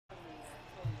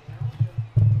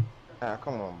Ah,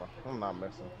 come on, bro. I'm not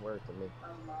missing. Word to me.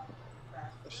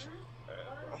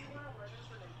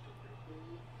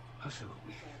 Oh, shoot.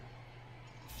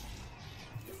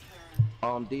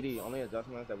 DD, only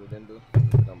adjustments that we didn't do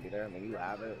is gonna be there. When you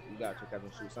have it, you gotta check out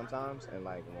and shoot sometimes. And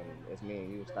like when it's me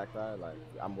and you stack side, like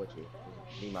I'm with you.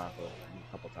 Just be mindful.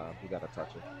 A couple times, you gotta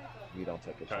touch it. If you don't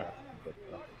take a Okay. shot, but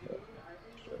yeah,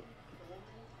 straight.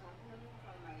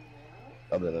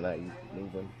 Other than that, you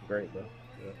moving great, bro.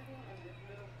 Yeah.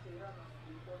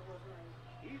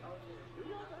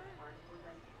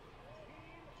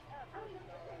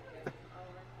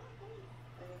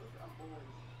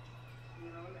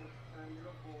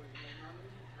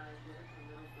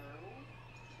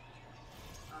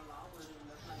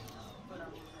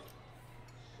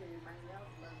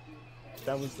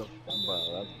 That was the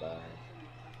bro. That's bad.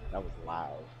 That was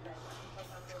loud.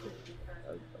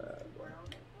 That's bad, bro.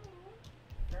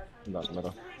 I'm not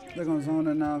middle. They're gonna zone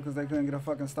it now because they couldn't get a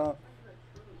fucking stop.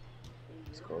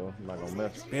 It's cool. I'm not gonna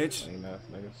miss. Bitch. Ain't ass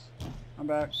niggas. I'm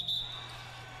back.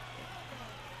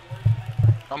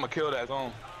 I'm gonna kill that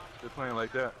zone. They're playing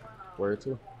like that. Word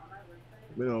too.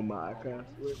 We on my icon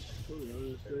switch.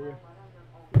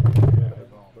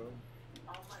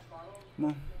 Come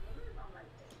on.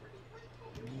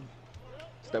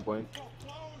 Step one.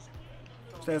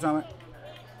 Stay atomic.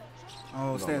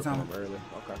 Oh, stay atomic. Early.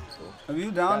 Okay, cool. If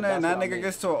you down there and that nigga mean.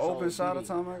 gets to an open So, shot DD,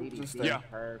 atomic, just stay. Yeah.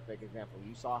 Perfect example.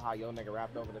 You saw how your nigga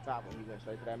wrapped over the top when he went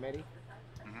straight to that midi?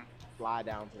 Fly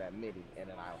down to that midi, and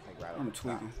then I'll take right over I'm the top.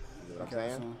 tweaking. You know what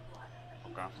Okay, I'm saying?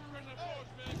 Okay.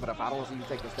 But if I don't see you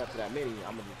take a step to that midi,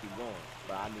 I'm gonna just keep going.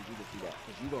 But I need you to see that,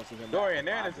 because you don't see him. Dorian,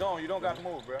 they're in the zone. You don't got to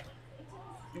move, bro.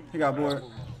 He got bored.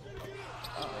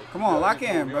 Come on, lock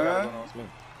in, bro. It's me.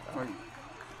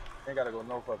 Ain't gotta go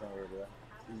no fucking way, bro.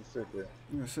 You sit there.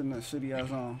 You gonna sit in that shitty ass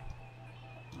zone.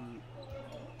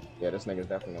 Yeah, this nigga's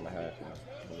definitely on the half, you know.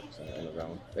 100% in the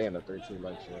zone. They in the 3-2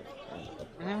 like shit.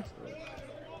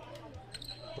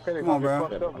 Okay, they Come on, gonna bro.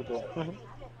 get fucked up with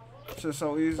that. Shit's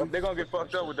so easy. They're gonna get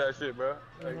fucked up with that shit, bro.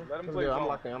 Like, let them play Yeah, I'm zone.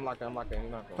 locked in. You're not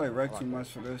going. Play rec too much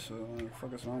for this shit.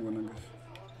 Fuck is wrong with niggas?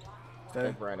 Stay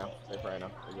Stay. for right now. Stay for right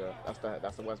now. We're good.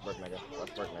 That's the Westbrook nigga.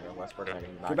 Westbrook nigga.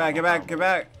 He's not Get back, gonna get back, come get down,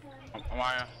 back. I'm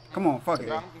lying. Come on, fuck it.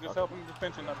 I'm just helping the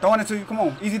pension up. Throwing it to you. Come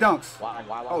on, easy dunks. Why?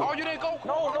 Oh, you didn't go.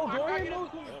 No, Dorian.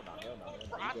 Hell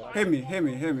no. Hit me, hit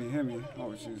me, hit me, hit me.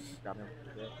 Oh, jeez. Got him.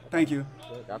 Thank you.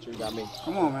 Got you. Got me.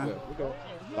 Come on, man. We good.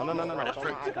 No. It's on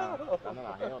my icon.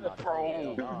 No. Hell no.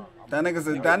 Bro. No. That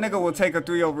nigga will take a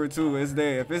 3/2. It's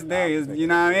there. If it's there, it's, you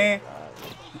know what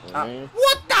I mean?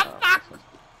 What the fuck?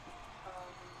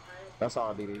 That's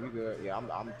all, DD. You good? Yeah,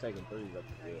 I'm taking threes up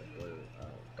the field.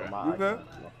 You good?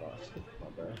 My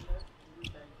bad.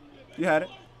 You had it.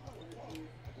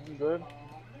 You good?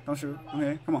 Don't shoot. I'm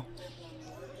here. Come on.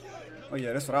 Oh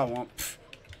yeah, that's what I want. Pfft.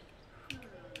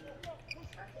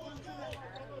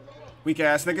 Weak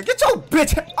ass nigga. Get your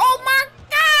bitch. Oh my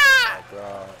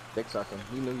god! Dick sucking.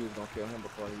 He knew he was gonna kill him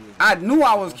before he was. I knew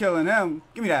I was killing him.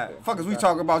 Give me that. Fuck is we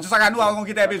talking about? Just like I knew I was gonna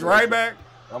get that bitch right back.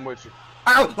 I'm with you.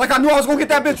 Like I knew I was gonna get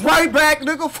that bitch right back,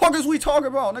 nigga. Fuck is we talking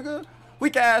about, nigga?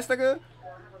 Weak ass nigga.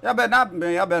 Y'all better not,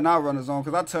 man. Y'all better not run the zone,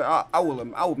 cause I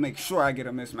will make sure I get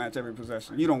a mismatch every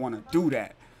possession. You don't want to do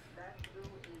that.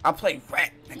 I play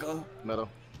rat, nigga. Middle.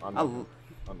 I know.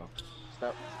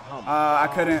 Step. I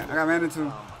couldn't. I got ran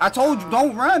into. I told you,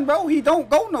 don't run, bro. He don't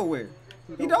go nowhere.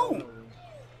 He don't.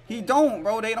 He don't,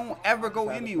 bro. They don't ever go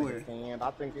anywhere. And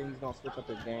I think he's gonna switch up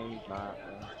his game. He's not.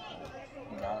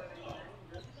 He's not.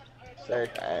 Say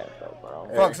fast though, bro.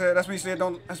 Fuck, said. That's me, said.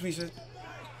 Don't. That's me, said.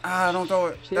 Don't throw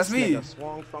it. That's me.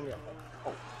 Swung from your.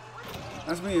 Oh.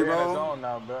 That's me, You're in the bro. zone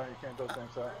now, bro. You can't go same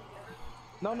side.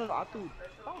 No. I threw.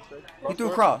 He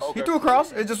threw across. Okay. He threw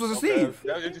across. It just was a Steve.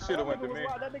 It just should have went to me.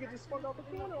 That nigga just swung out the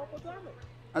corner off the diamond.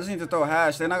 I just need to throw a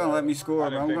hash. They're not gonna let me score,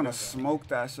 bro. I'm gonna smoke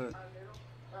that shit.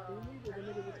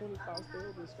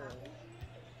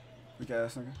 Weak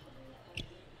ass nigga.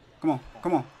 Come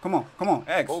on.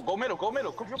 X. Go middle. Go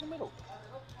triple middle.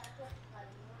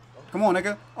 Come on,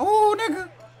 nigga. Oh, nigga.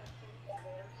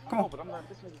 Come on. But I'm not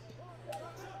this nigga.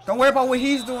 Don't worry about what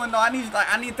he's doing though. I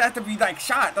need that to be like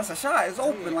shot. That's a shot. It's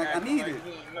open. Like I need it.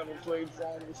 Never played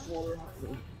zone before.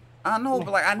 I know,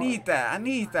 but like I need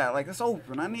that. Like it's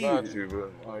open. I need Got it. you,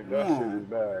 bro. Like that shit is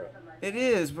bad. It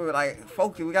is, but like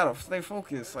focus. We gotta stay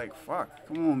focused. Like fuck.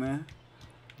 Come on, man.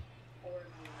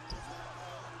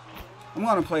 I'm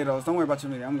gonna play those. Don't worry about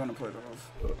your media. I'm gonna play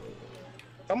those.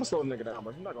 I'm gonna slow the nigga down,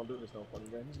 but he's not gonna do this no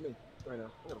fucking game. He's me right now.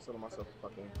 I gotta settle myself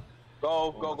fucking.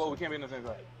 Go. We can't be in the same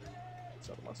side.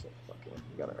 Settle myself fucking.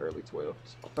 We got an early 12.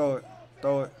 Throw it.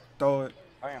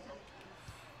 I am.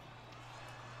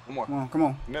 One more. Come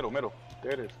on. Middle.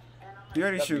 There it is. You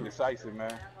already Gotta be shoot. decisive,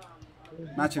 man.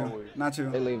 Not you. Not you.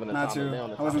 They leaving the Not top, you. they on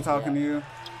the I wasn't top. talking to you.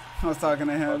 I was talking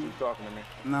to Oh, him. you talking to me?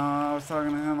 No, I was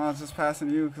talking to him. I was just passing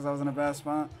you because I was in a bad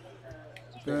spot.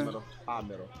 Straight Good. middle. High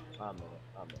middle. High middle.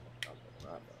 High middle.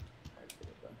 High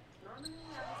middle.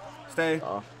 Stay.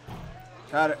 Oh,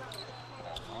 Got it.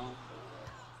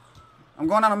 I'm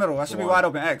going down the middle. I should be One. wide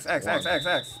open. X. I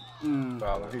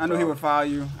knew he would foul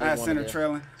you. I had one center again.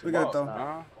 trailing. We good though.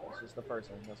 Huh? it's just the first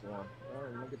one. That's the one.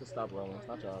 Let me get the stop rolling. It's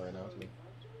not y'all right now. It's me.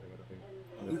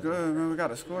 We good, man. We got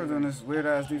to score doing this weird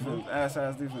ass defense, ass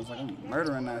defense. Like I'm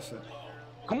murdering that shit.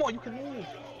 Come on, you can move.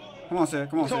 Come on, Sid.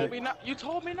 Come on, Sid. You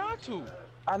told me not to.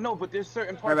 I know, but there's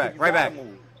certain parts Right back, that you right gotta back.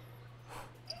 move.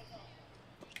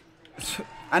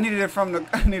 I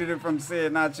needed it from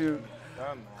Sid, not you.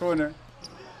 I know. Corner.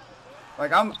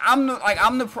 Like I'm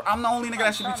the only nigga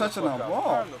that should be touching the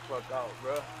ball. Turn the fuck out,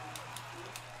 bro.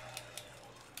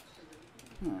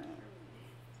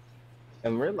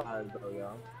 And realize though,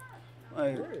 y'all,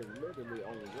 Like, there is literally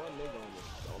only one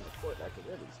nigga on the court that can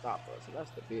really stop us, and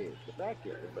that's the big. The back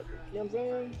end, but you know what I'm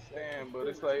saying? Damn, but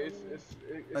it's like it's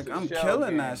like a I'm shell killing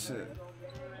game. that shit.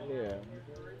 Yeah.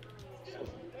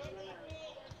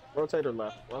 Rotator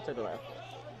left. Rotator left.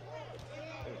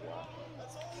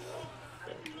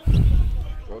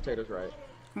 Rotator's right.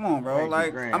 Come on, bro. Thank you,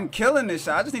 Like Grant. I'm killing this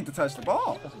shit. I just need to touch the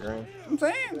ball. That's green. I'm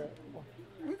saying.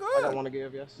 We I got good. one to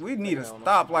give, yes. We need to Hell no.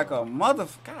 stop like a mother.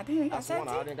 God damn, you got That's one.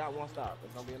 I 17? didn't got one stop.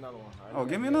 There's gonna be another one. Oh,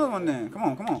 give me another one then. Come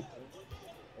on, come on.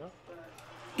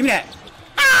 Give me that.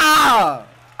 Ah!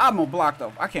 I'm gonna block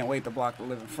though. I can't wait to block the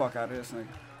living fuck out of this nigga.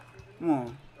 Come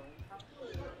on.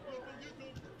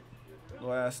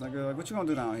 Little ass nigga. Like, what you gonna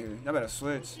do down here? Y'all better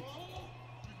switch.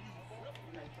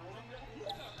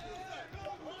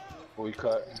 We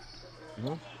cut.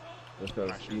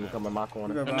 Because you come in my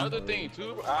corner. Okay, bro. Another thing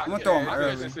too, bro. I'm gonna throw him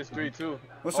early. This is 3-2.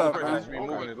 What's Only up, person bro? that should be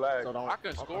moving his leg. So don't. I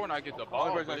can score when I get the Only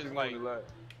ball, person but that should it's be like moving his leg.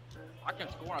 I can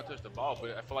score when I touch the ball,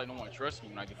 but I feel like no one trusts me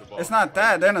when I get the ball. It's not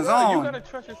that. They're in the Bro, you zone. gotta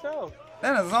trust yourself.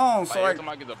 They're in the zone. So Like, every like, time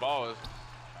I get the ball, it's,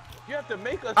 You have to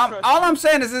make us all trust. I'm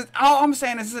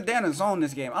saying is, they're in the zone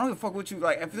this game. I don't give a fuck what you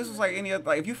like. If this was like any other,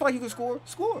 like if you feel like you can score,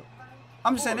 score.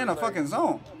 I'm just saying they're in a fucking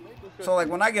zone. So like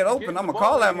when I get open, I'm gonna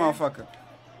call that motherfucker.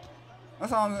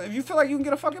 That's all. If you feel like you can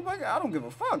get a fucking bucket, I don't give a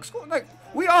fuck. Score. Like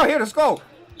we all here to score.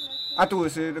 I threw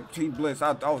it, shit. He blitzed.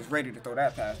 I was ready to throw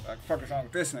that pass. Like fuck is wrong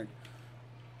with this nigga?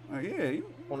 Like yeah,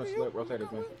 you. Corner slip.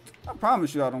 Rotators, man. I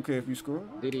promise you, I don't care if you score.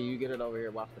 Diddy, you get it over here.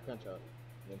 Watch the pinch up. You know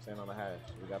what I'm saying, on the hash.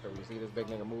 We got the. You see this big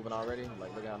nigga moving already?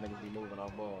 Like look how niggas be moving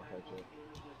off ball. That shit.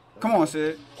 Come on,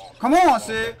 Sid. Come on,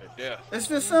 Sid. yeah. It's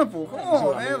this simple. Come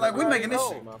on, man. Like we making this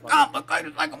shit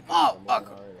complicated like a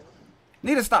motherfucker.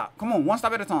 Need to stop. Come on, one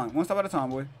stop at a time. One stop at a time,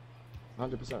 boy.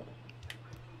 100%.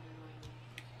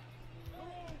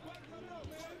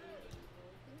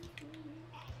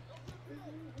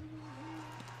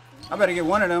 I better get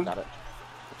one of them. Got it.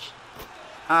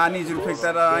 I need you to pick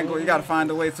that up. You gotta find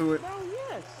a way to it.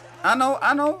 I know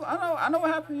what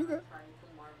happened. You good?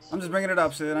 I'm just bringing it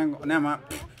up, Sid. I ain't go, never mind.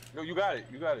 No, you got it.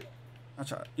 You got it. I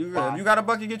try. You good? If you got a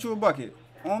bucket, get you a bucket.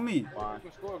 On me. Why? You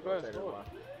can score. Go ahead, score.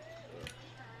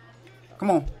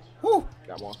 Come on. Woo.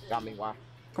 Got one. Got me. Why?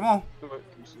 Come on. Do it.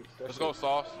 Let's go,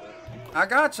 Sauce. I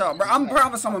got y'all, bro. I'm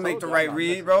promise I'm gonna make the right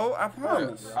read, bro. I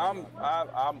promise. I'm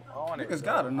on it. Niggas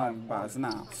gotta know by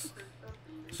now.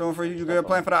 Showing for you. You good?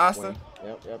 Playing for the Asta?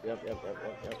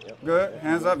 Yep. Good.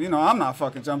 Hands up. You know I'm not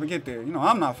fucking jumping. Get there. You know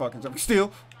I'm not fucking jumping.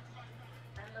 Still.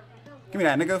 Give me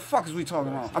that, nigga. Fuck is we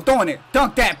talking about? I'm throwing it.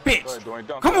 Dunk that bitch. Go ahead, Dwayne,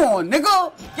 dunk Come it. on,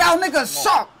 nigga. Y'all niggas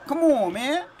suck. Come on,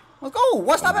 man. Let's go.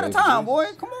 One stop at a time, boy.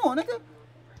 Come on, nigga.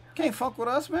 Can't fuck with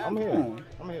us, man. I'm Come here. on.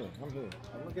 I'm here.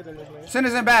 I'm gonna get in this man. Send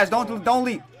us in badge. Don't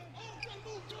leak.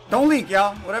 Don't leak,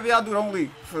 y'all. Whatever y'all do, don't leak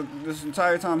for this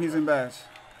entire time he's in badge.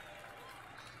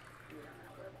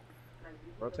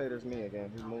 Rotators me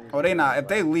again. He moves. Oh, they not. If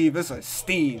they leave, it's a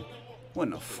steam. What in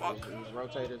the fuck? He's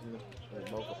rotators me.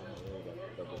 Both of them.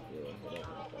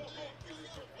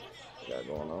 Got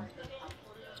going on.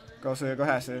 Go, Sid. Go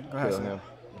ahead, Sid. Go ahead, Kill Sid. him.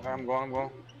 I'm going.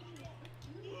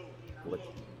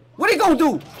 What he gonna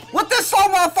do? What this slow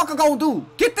motherfucker gonna do?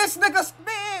 Get this nigga,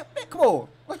 man. Come on.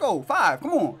 Let's go. 5.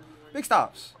 Come on. Big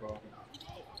stops.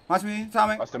 Watch me,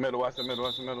 Tommy. Watch the middle. Watch the middle.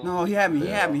 Watch the middle. No, he had me. He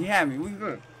had me. We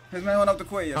good. His man went up the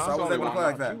court yet, so I was able to play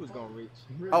like that. He was gonna reach.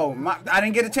 Oh, I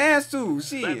didn't get a chance to.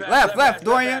 Shit. Left,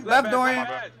 Dorian. Left, Dorian.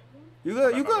 You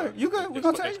good? We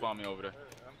gonna They take. spawn me over there.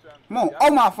 Come on. Oh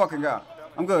my fucking god.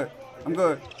 I'm good.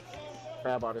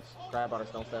 Crab artist.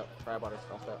 Don't step. Crab artist.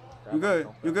 Don't step.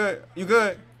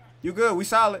 You good. We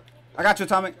solid. I got you,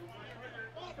 Atomic.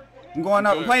 I'm going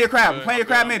up. I'm playing your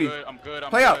crab. Midi. I'm good.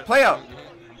 Play up.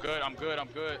 I'm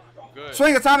good.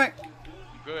 Swing, Atomic.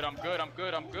 good. I'm good. I'm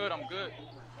good. I'm good. I'm good.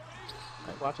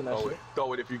 Like, watching that Throw shit. it.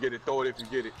 Throw it if you get it. Throw it if you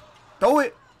get it. Throw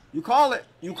it. You call it.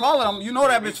 You call it. You know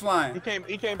that bitch He flying.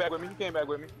 came back with me. He came back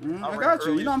with me. I ran got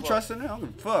you. early You know as I'm fuck. trusting it. I don't give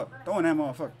a fuck. Throwing that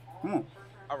motherfucker. Come on.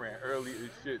 I ran early as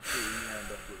shit too. He ran back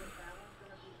with me.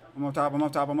 I'm up top. I'm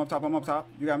up top. I'm up top. I'm up top.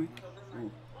 You got me.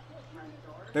 Ooh.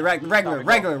 They regular.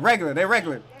 They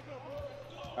regular.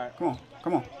 Alright. Come on.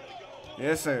 Come on.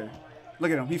 Yes, sir.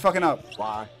 Look at him. He fucking up.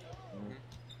 Why?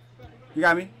 You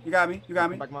got me. You got me. You got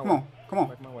me. Back my Come way. on. Come on.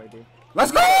 Back my way, dude.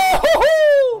 Let's go.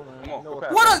 Come on, go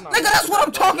past. What a nigga. That's what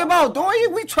I'm talking about, Dory.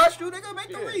 We trust you, nigga. Make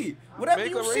the Yeah. read. Whatever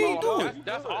Make you a see, read, do dog. it.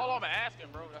 That's all I'm asking,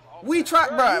 bro. That's all. We try,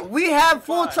 bro. We have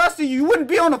full trust in you. You wouldn't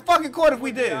be on the fucking court if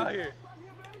we did. Out here.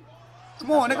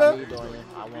 Come on, That's what I nigga. need, Dorian.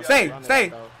 I want Stay, to run it, stay.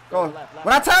 though. Go. Left, left.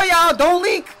 What I tell y'all, don't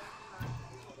leak.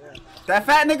 That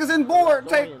fat nigga's in board.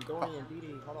 Take. Dorian,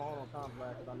 DD, hold on, Tom,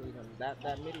 Black, 'cause I need him.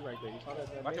 That midi right there. You saw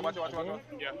that? Watch it, watch it, watch it, watch it.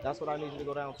 Yeah. That's what I need you to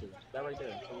go down to. That right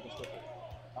there, so we can switch it.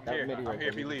 I'm That here. midi I'm right here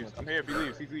if he there. leaves. I'm here if he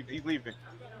leaves. He's leaving. He's leaving.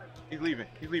 He's leaving.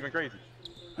 He's leaving crazy.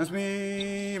 That's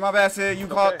me. My bad, Sid. You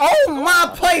Okay. called. Oh,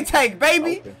 my play take,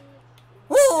 baby. Okay.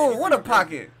 Woo, what a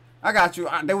pocket. I got you.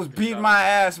 They was beating my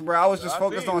ass, bro. I was just I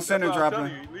focused see. on That's center what I'm dropping.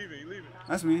 telling you. He's leaving. He's leaving.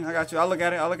 That's me. I got you. I'll look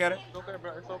at it. I'll look at it. It's okay,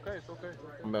 bro. It's okay. It's okay.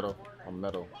 I'm middle. I'm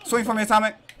middle. Swing from your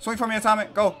atomic. Swing from your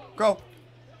atomic. Go. Go.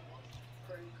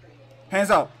 Hands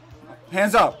up.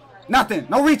 Hands up. Nothing.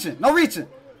 No reaching. No reaching.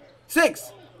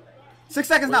 6. 6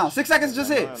 seconds now. 6 seconds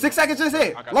just hit. 6 seconds just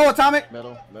hit. Low atomic.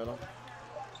 Middle. Middle.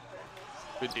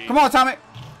 Good D. Come on, atomic.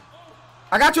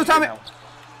 I got you, atomic.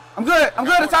 I'm good. I'm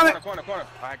good, atomic. Corner.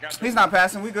 I got you. He's not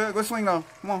passing. We good. Good swing though.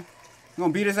 Come on. We're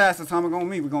gonna beat his ass. Atomic on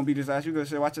me. We're gonna beat his ass. You good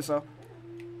shit. Watch yourself.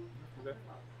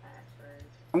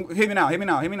 Hit me now. Hit me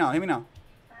now. Hit me now. Hit me now.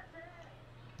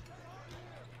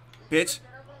 Bitch.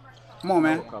 Come on,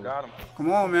 man. Got him.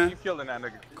 Come on, man. Keep killing that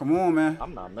nigga. Come on, man.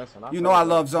 I'm not missing. You know I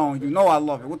love zone. You know I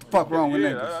love it. What the fuck wrong with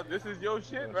niggas? This is your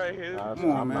shit right here.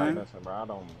 Come on, I'm man. not missing, bro. I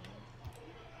don't.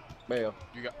 Bail.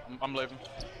 You got. I'm living.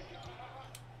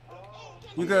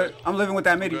 You good? I'm living with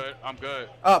that I'm midi. good. I'm good.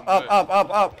 Up, I'm up, good. up, up,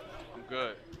 up. I'm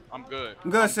good. I'm good. I'm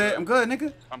good, Sid. I'm good,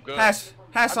 nigga. I'm good. Hash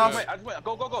I sauce. just went.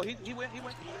 Go. He went.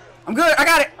 I'm good. I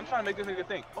got it. I'm trying to make this nigga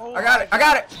think. Oh, I got it. I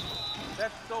got it.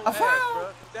 That's so A ass, foul. bro.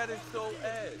 That is so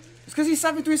ass. It's because he's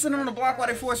 7-3 sitting on the block while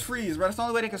they force freeze, bro. That's the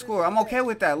only way they can score. I'm okay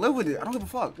with that. Live with it. I don't give a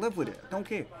fuck. Live with it. I don't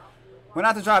care. We're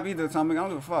not to drop either, Tommy. I don't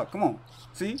give a fuck. Come on.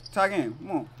 See? Tie game.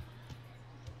 Come on.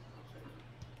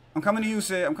 I'm coming to you,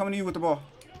 Sid. I'm coming to you with the ball.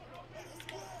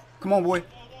 Come on, boy.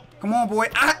 Come on, boy.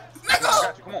 I Nigga!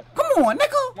 got you. Come on. Come on,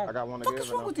 nigga! I got one to What the give. fuck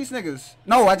is wrong with these niggas?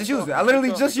 No, I just used it. I literally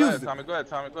just Go ahead, used it. Tommy. Go ahead,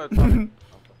 Tommy.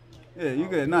 Yeah, you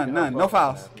good. None. No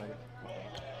fouls.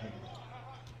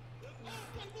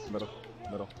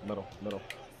 Middle.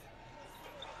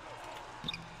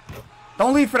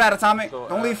 Don't leave for that, Atomic. So,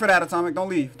 Don't leave for that, Atomic. Don't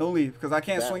leave. Don't leave. Because I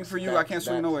can't swing for you. I can't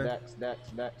swing nowhere. Dex.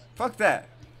 Fuck that.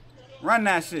 Run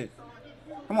that shit.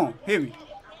 Come on. Hit me.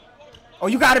 Oh,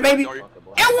 you got it, baby.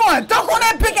 And one. Dunk on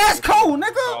that big ass cone,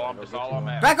 nigga. That's all I'm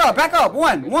at. Back up.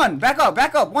 One. Back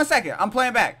up. 1 second. I'm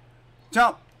playing back.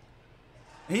 Jump.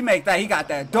 He make that. He got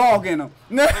that dog in him.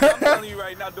 I'm telling you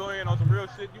right now, Dorian, on some real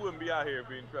shit, you wouldn't be out here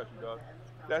being trusted, dog.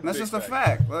 That's big just a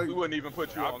fact. Like, We wouldn't even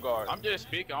put you on guard. I'm just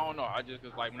speaking. I don't know. I just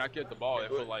cause like when I get the ball, it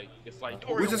feel like it's like.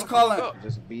 we just calling.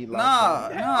 Just be like.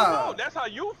 Nah. That's how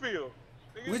you feel.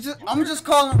 Nigga, I'm just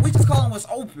calling. We just calling what's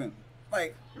open.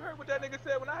 Like, You heard what that nigga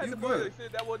said when I had You the ball. good. They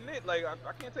said that wasn't it. Like, I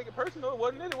can't take it personal. It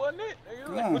wasn't it. Nigga,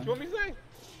 Come like, on. what you want me to say?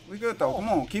 we good though. Come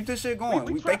on, keep this shit going.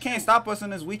 We They trust can't you. stop us in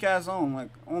this weak ass zone. Like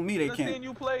on me, they Just seeing can't.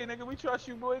 you play, nigga. We trust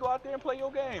you, boy. Go out there and play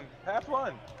your game. Have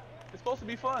fun. It's supposed to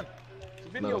be fun. It's a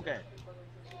video No. game.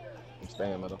 I'm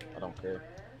staying middle. I don't care.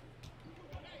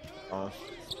 Yeah,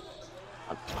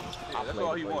 that's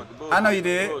all he wants. I know you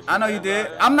did. I know you did.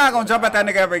 I'm not gonna jump at that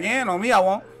nigga ever again. On me, I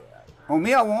won't. On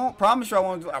me, I won't. Promise you, I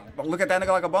won't. I look at that nigga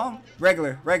like a bum.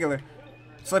 Regular.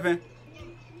 Slipping.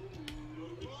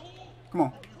 Come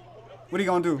on. What are you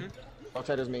gonna do?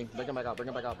 Rotate is me. Bring him back out.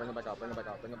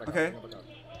 Okay.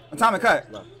 Atomic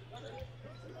cut. Left.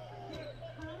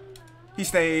 He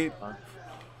stayed.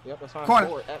 Yep, that's fine. Corner.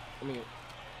 Forward.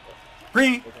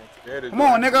 Green. There it is, Come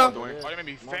on, Dorian. nigga. Dorian. Oh, you made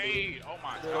me fade. Oh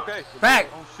my god. Okay. Back.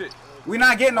 Oh shit. We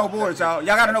not getting no boards, y'all.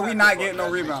 Y'all gotta know we not getting no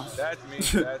rebounds. That's me.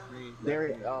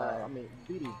 Derek,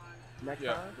 BD. Next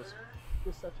Yeah. time,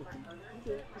 just set your feet.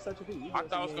 You did. Just set your feet. I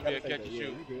thought it was gonna be a catch and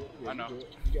shoot. I know.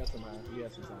 You got some time. You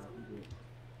got some time. You did.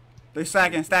 They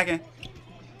stacking.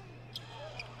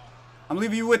 I'm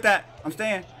leaving you with that. I'm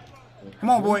staying. Come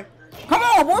on, boy.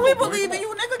 We believe in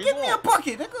you, nigga. Give me a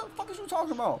bucket, nigga. What the fuck is you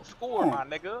talking about? Score, Come my on.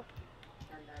 nigga.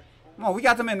 Come on, we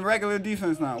got them in regular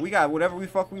defense now. We got whatever we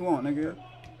want, nigga.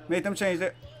 Made them change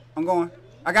it. I'm going.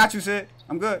 I got you, Sid.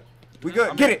 I'm good. We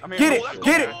good. Get it. I'm here. Get Oh, it. let's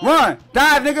Get go, it. Run.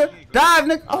 Dive, nigga. Dive,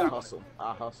 nigga. I Oh. hustle.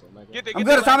 I hustle, nigga. Get there, I'm get good,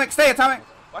 there, Atomic. Stay, Atomic.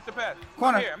 Watch the pass.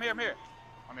 Corner. I'm here.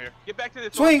 I'm here. Get back to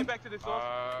this. Swing. Get back to this.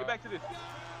 Get back to this.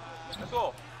 That's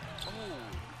all. Ooh.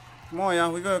 Come on,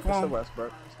 y'all. We good. Come It's the on.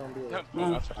 Westbrook. It's gonna be. That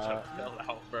Mm. boy, fell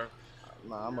out, bro.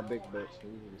 Nah, I'm a big bitch.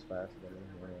 He's faster than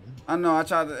me. I know. I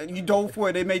tried to. You dove for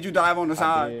it. They made you dive on the I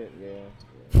side. did,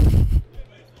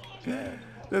 yeah.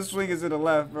 This swing is to the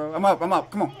left, bro. I'm up. Come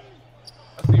on.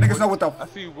 I see you, Niggas boy. know what the I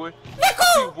see you, boy. I see you,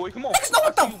 Nigga! boy. Come on. Niggas know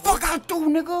what the fuck I do,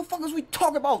 nigga. Fuck is we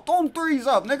talking about? Throw them threes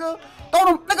up, nigga. Throw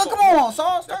them, nigga. Come on,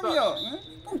 Sauce. Turn me up, man.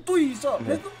 Throw them threes up,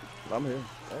 nigga. I'm here.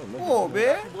 Hey, nigga. Come on,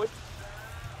 man. Boy.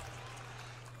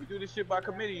 We do this shit by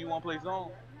committee. You want to play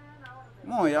zone?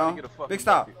 Come on, y'all. Get a fucking Big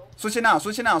stop. bucket. Switch it now.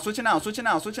 Switch it now. Switch it now. Switch it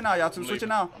now. Switch it now. Y'all two. I'm Switch it leaving.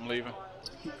 now. I'm leaving.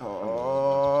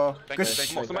 Oh. Thank Good you, sh- thank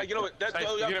Come on, somebody get over it. That's, Hey,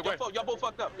 y'all, get away. y'all both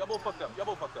fucked up. Y'all both fucked up. Y'all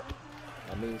both fucked up.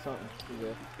 I mean something.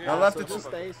 Yeah. Y'all left So it. just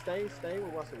stay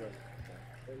with Russell Wilson.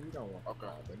 You don't want. Okay.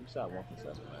 You shot 1 for 7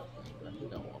 last game, bro. You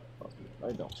don't want.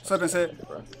 They don't. Slip and sit.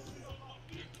 Bro.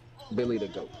 Billy the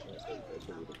goat.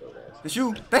 Billy the goat ass. That's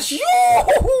you. That's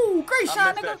you. Great I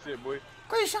shot, missed nigga. that shit, boy.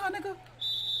 Great shot, nigga.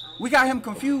 We got him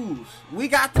confused. We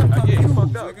got them Yeah, he confused,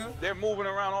 fucked up. nigga. They're moving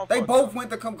around all They fucked both up. went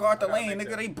to come guard the I gotta lane, make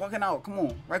nigga. that. They bugging out. Come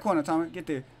on. Right corner, Tommy. Get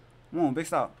there. Come on, big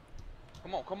stop.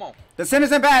 Come on. The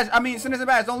centers and badge. Centers and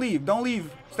badge. Don't leave. Don't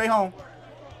leave. Stay home.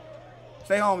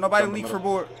 Stay home. Nobody leak for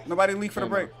board. Nobody leak for the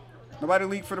break. Nobody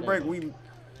leak for the break. We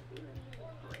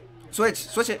switch it.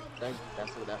 That's it.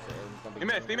 He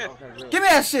missed. Give me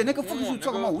that shit, nigga. Fuck Come is on, you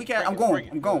talking nigga. about? We can't. I'm Bring going.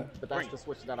 it. I'm going. But that's the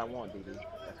switch that I want, DD.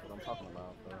 That's what I'm talking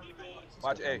about, bro.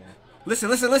 Watch A.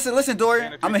 Listen,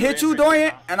 Dorian. I'm gonna hit you,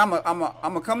 Dorian, and I'm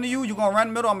gonna come to you. You gonna run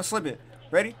the middle. I'm gonna slip it.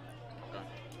 Ready?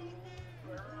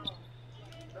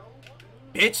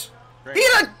 Bitch. Eat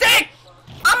a dick.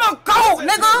 I'm a goat,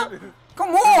 nigga. Come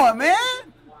on, man.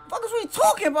 Fuck is we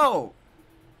talking about?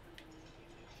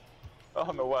 I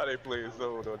don't know why they playing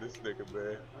zone on this nigga,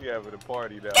 man. We having a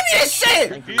party now. Give me this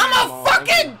shit. I'm a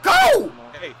fucking goat.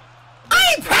 Hey,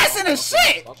 I ain't passing the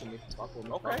shit. Fuck with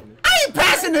me. Okay. I ain't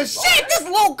passing the shit. This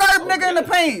little Gerb nigga in the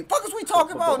paint. Fuck is we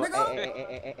talking about, nigga?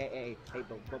 Hey,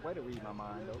 but way to read my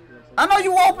mind, though. You know what I I'm know saying?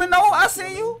 you open though. I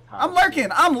see you. I'm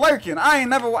lurking. I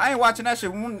ain't watching that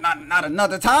shit. Not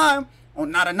another time. Or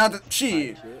not another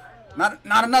shit. Not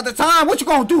another time. What you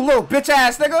gonna do, little bitch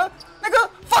ass nigga? Nigga,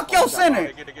 fuck your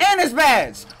center and his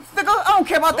badge. Nigga, I don't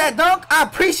care about that dunk. I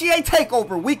appreciate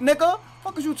takeover, weak nigga.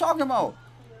 Fuck is you talking about?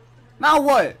 Now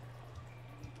what?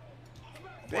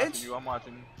 Bitch, I'm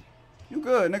watching you. you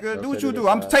good, nigga. Yo, Do what say you to do. the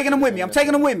I'm side. taking him with me. I'm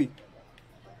taking him with me.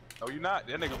 No, you not.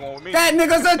 That nigga going with me. That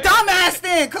nigga's a dumbass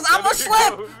then, cause I'm a That nigga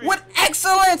slip go with me. with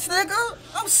excellence, nigga.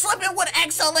 I'm slipping with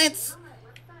excellence.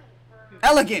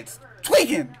 Elegance.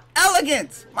 Tweaking.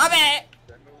 Elegance. My bad.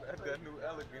 That new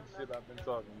elegant shit I've been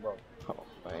talking about. Oh,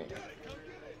 man.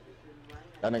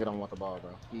 That nigga don't want the ball,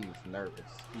 bro. He's nervous.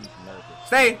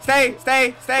 Stay. Bro,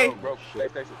 stay.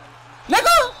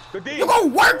 Nigga, Good D. you gonna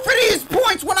work for these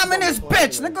points when I'm in this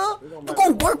bitch, nigga. You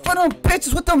gonna work for them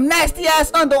bitches with them nasty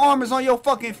ass Under Armours on your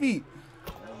fucking feet.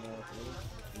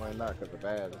 Might not, cause the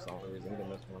badge is on the reason. He done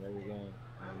missed one every game.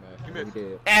 You He missed.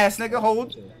 did. Ass nigga,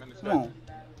 hold. I'm in the Come on.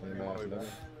 He missed, nigga.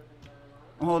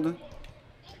 I'm holding.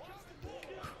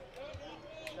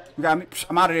 You got me.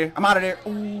 I'm out of there.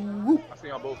 Ooh. I see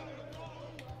y'all both.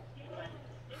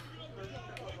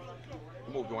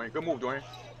 Good move, Dwayne.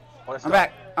 Oh, that's I'm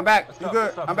tough. back. That's You tough, good?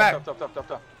 that's tough, I'm tough, back.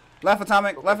 Tough. Left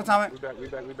atomic. We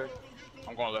back.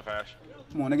 I'm going left hash.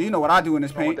 Come on, nigga. You know what I do in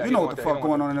this don't want paint. that, You he know don't what the want fuck that, he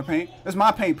going don't on in the paint. It's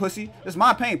my paint, pussy. It's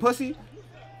my paint, pussy.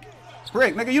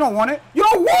 Brick, nigga. You don't want it. You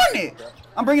don't want it.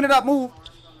 I'm bringing it up. Move.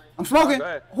 I'm smoking. Go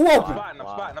ahead. Who open?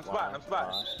 I'm spotting.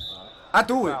 I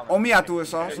threw it. On me, I threw it,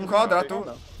 Sauce. You called it. I threw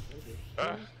it.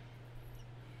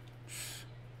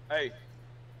 Hey.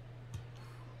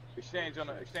 Exchange on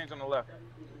the left.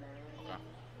 Okay.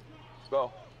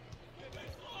 Go.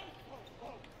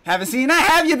 Haven't seen that,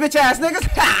 have you, bitch ass niggas?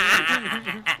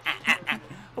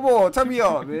 Come on, turn me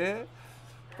off, man.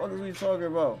 What is we talking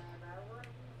about?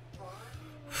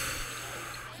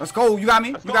 Let's go. You got me?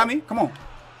 You got me? Come on.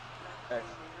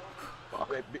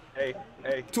 Hey.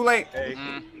 Too late. Hey.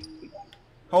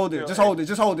 Hold it. Just hold it.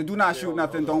 Just hold it. Do not shoot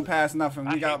nothing. Don't pass nothing.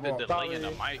 I We got hate the ball. delay in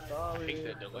the mic. I hate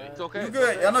that delay. It's okay. You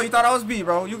good? I know you thought I was B,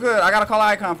 bro. You good? I gotta call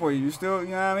icon for you. You still, you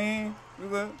know what I mean? You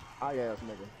good? I ass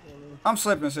nigga. I'm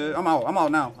slipping, shit. I'm out. I'm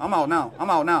out now.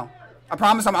 I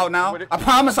promise I'm out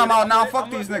now. Fuck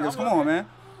these niggas. Come on, man.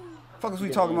 Fuck is we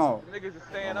talking about? Niggas is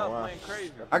staying up playing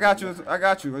crazy. I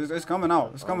got you. It's coming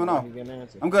out. It's coming out.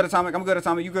 I'm good,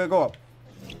 Atomic. You good? Go up.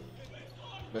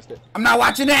 Missed it. I'm not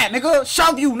watching that, nigga.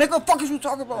 Shove you, nigga. Fuck is you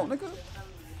talking about, nigga?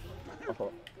 My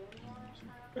fault.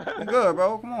 I'm good,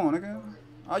 bro. Come on, nigga.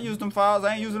 I'll use them fouls.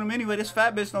 I ain't using them anyway. This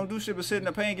fat bitch don't do shit but sit in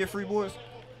the paint and get free boards.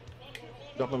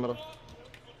 Jump in the middle.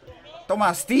 Throw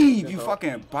my Steve, you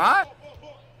fucking bot.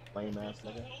 Lame ass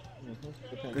nigga.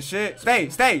 Good shit. Stay.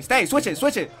 Switch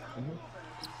it.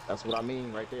 That's what I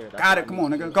mean right there. That's Got what it. I Come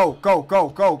mean. on, nigga. Go.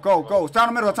 Start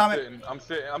in the middle, Atomic. I'm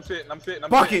sitting.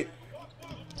 Bucket.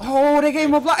 Oh, they gave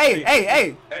him a block. Hey.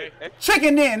 Hey.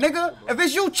 Chicken then, nigga. If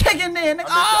it's you, chicken then, nigga.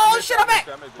 Oh, shit, I'm back.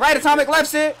 Right, Atomic, left,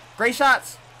 sit. Great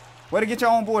shots. Way to get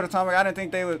your own board, Atomic. I didn't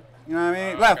think they would, you know what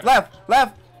I mean? Left.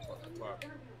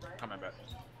 Coming back.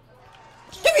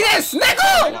 Give me this,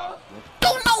 nigga.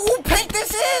 Don't know who paint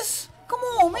this is. Come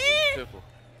on, man. Simple.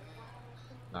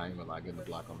 Nah, I ain't gonna lie. Getting the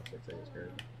block on the 6A is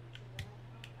crazy.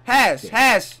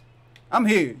 Hash. I'm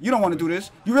here. You don't want to do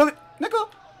this. You really, nigga?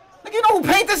 Nigga, you know who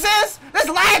paint this is? This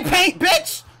lag paint,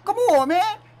 bitch. Come on,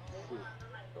 man.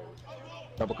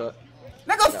 Double cut.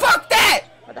 Nigga, fuck that.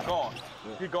 Gone.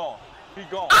 He gone.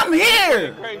 I'm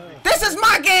here. Crazy. This is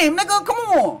my game, nigga. Come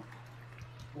on.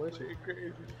 Crazy.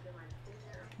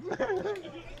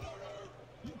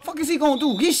 Fuck is he gonna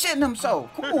do? He's shitting himself.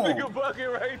 Come Nigga on.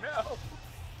 bucket right now.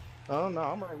 Oh no,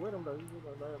 I'm right with him though.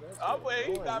 I'm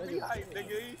waiting. He got me hyped, nigga.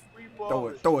 He's free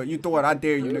ball. Throw it. You throw it. I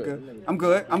dare you, nigga. I'm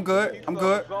good. He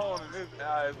saw his zone and his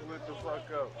eyes lit the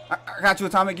fuck up. I got you,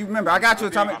 Atomic. You remember? I got you,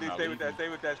 Atomic. Stay with that.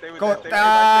 Go.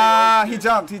 He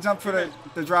jumped. He jumped for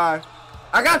the drive.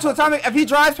 I got you, Atomic. If he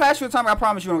drives past you, Atomic, I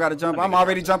promise you don't gotta jump. I'm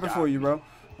already jumping for you, bro.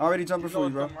 Already jumping for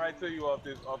you, bro. Come right to you off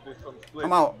this some split.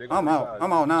 I'm out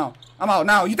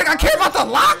now. You think I care about the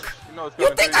lock?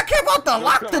 You think I care about the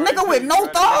lock? The nigga with no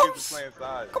thumbs?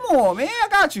 Come on, man. I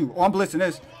got you. Oh, I'm blitzing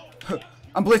this.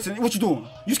 I'm blitzing. What you doing?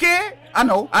 You scared? I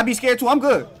know. I be scared too. I'm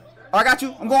good. Oh, I got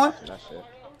you. I'm going.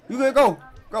 You good? Go.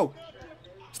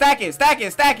 Stack it.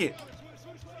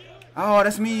 Oh,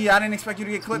 that's me. I didn't expect you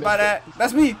to get clipped by that.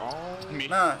 That's me.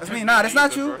 Nah, that's me. Nah, that's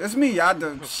not you. That's me.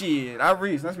 Shit. I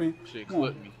reached. That's me. Shit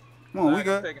clipped me. Come on, we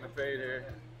good. Taking a fade here.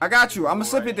 I got you. I'ma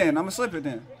slip it then.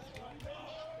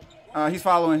 He's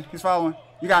following.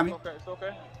 You got me. It's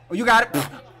okay. Oh, you got it.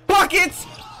 Buckets.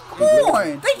 Come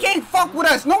on. They can't fuck with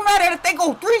us. No matter if they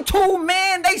go 3-2,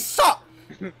 man, they suck.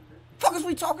 Fuck is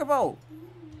we talking about?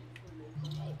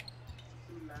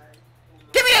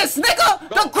 Give me this, nigga.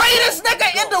 The greatest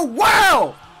nigga in the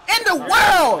world.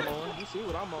 You see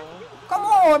what I'm on? Come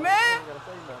on, man.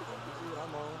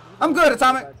 I'm good,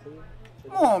 Atomic.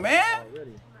 Come on, man.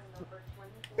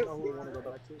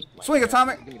 Swing it,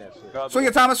 Atomic. Swing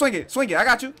it. I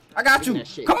got you.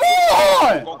 Come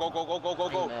on. Go.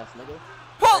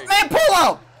 Pull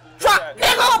up. Drop.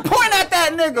 Nigga, I'm pointing at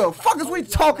that nigga. Fuck is we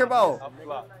talking about?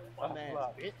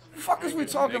 Fuck is we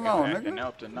talking about, Acting nigga?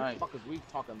 out tonight. Fuck is we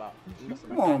talking about?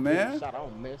 Come on, man. Shot I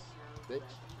don't miss, bitch.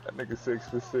 That nigga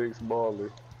 6'6"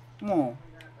 baller.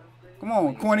 Come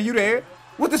on, Corny, you there?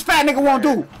 What this fat nigga want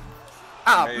to do?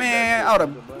 Ah, man, out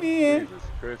of man. Jesus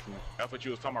Christmas. That's what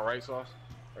you was talking about, right, Sauce?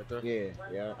 Right there?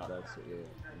 Yeah, that's it.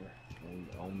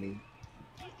 Yeah. On me.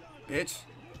 Bitch.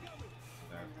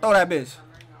 Throw that bitch.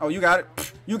 Oh, you got it.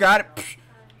 You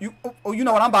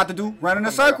know what I'm about to do. Run in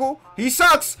a circle. He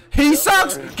sucks.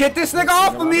 Get this nigga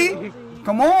off of me.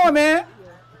 Come on, man.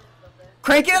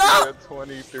 Crank it up.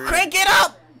 23. Crank it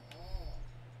up.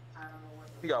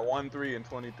 He got 1-3 and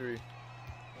 23.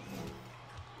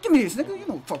 Give me this, nigga. You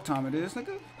know what fuck time it is, nigga.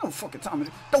 You know what fucking time it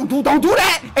is. Don't do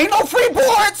that. Ain't no free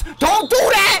boards. Don't do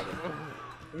that.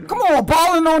 Come on,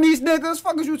 balling on these niggas.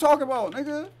 Fuck is you talking about,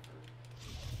 nigga?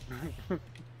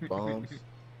 Bombs.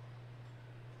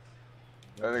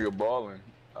 That nigga balling.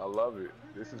 I love it.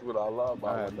 This is what I love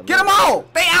about him. Get them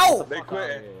out. They out. They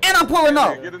quitting. And I'm pulling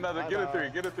up. Get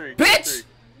a three. Bitch.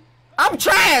 I'm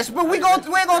trash, but we ain't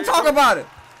gonna talk about it.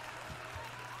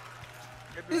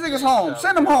 These niggas home.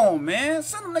 Send them home, man.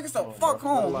 Send them niggas the fuck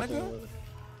home, nigga.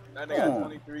 That nigga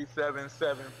 23, 7,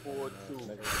 7, 4, 2.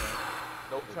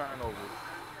 No turnovers.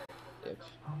 Shit,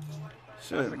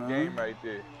 That's a man. game right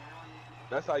there.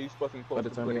 That's how you supposed to play the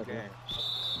game.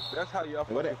 That's how y'all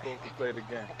supposed to play the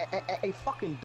game. Hey, fucking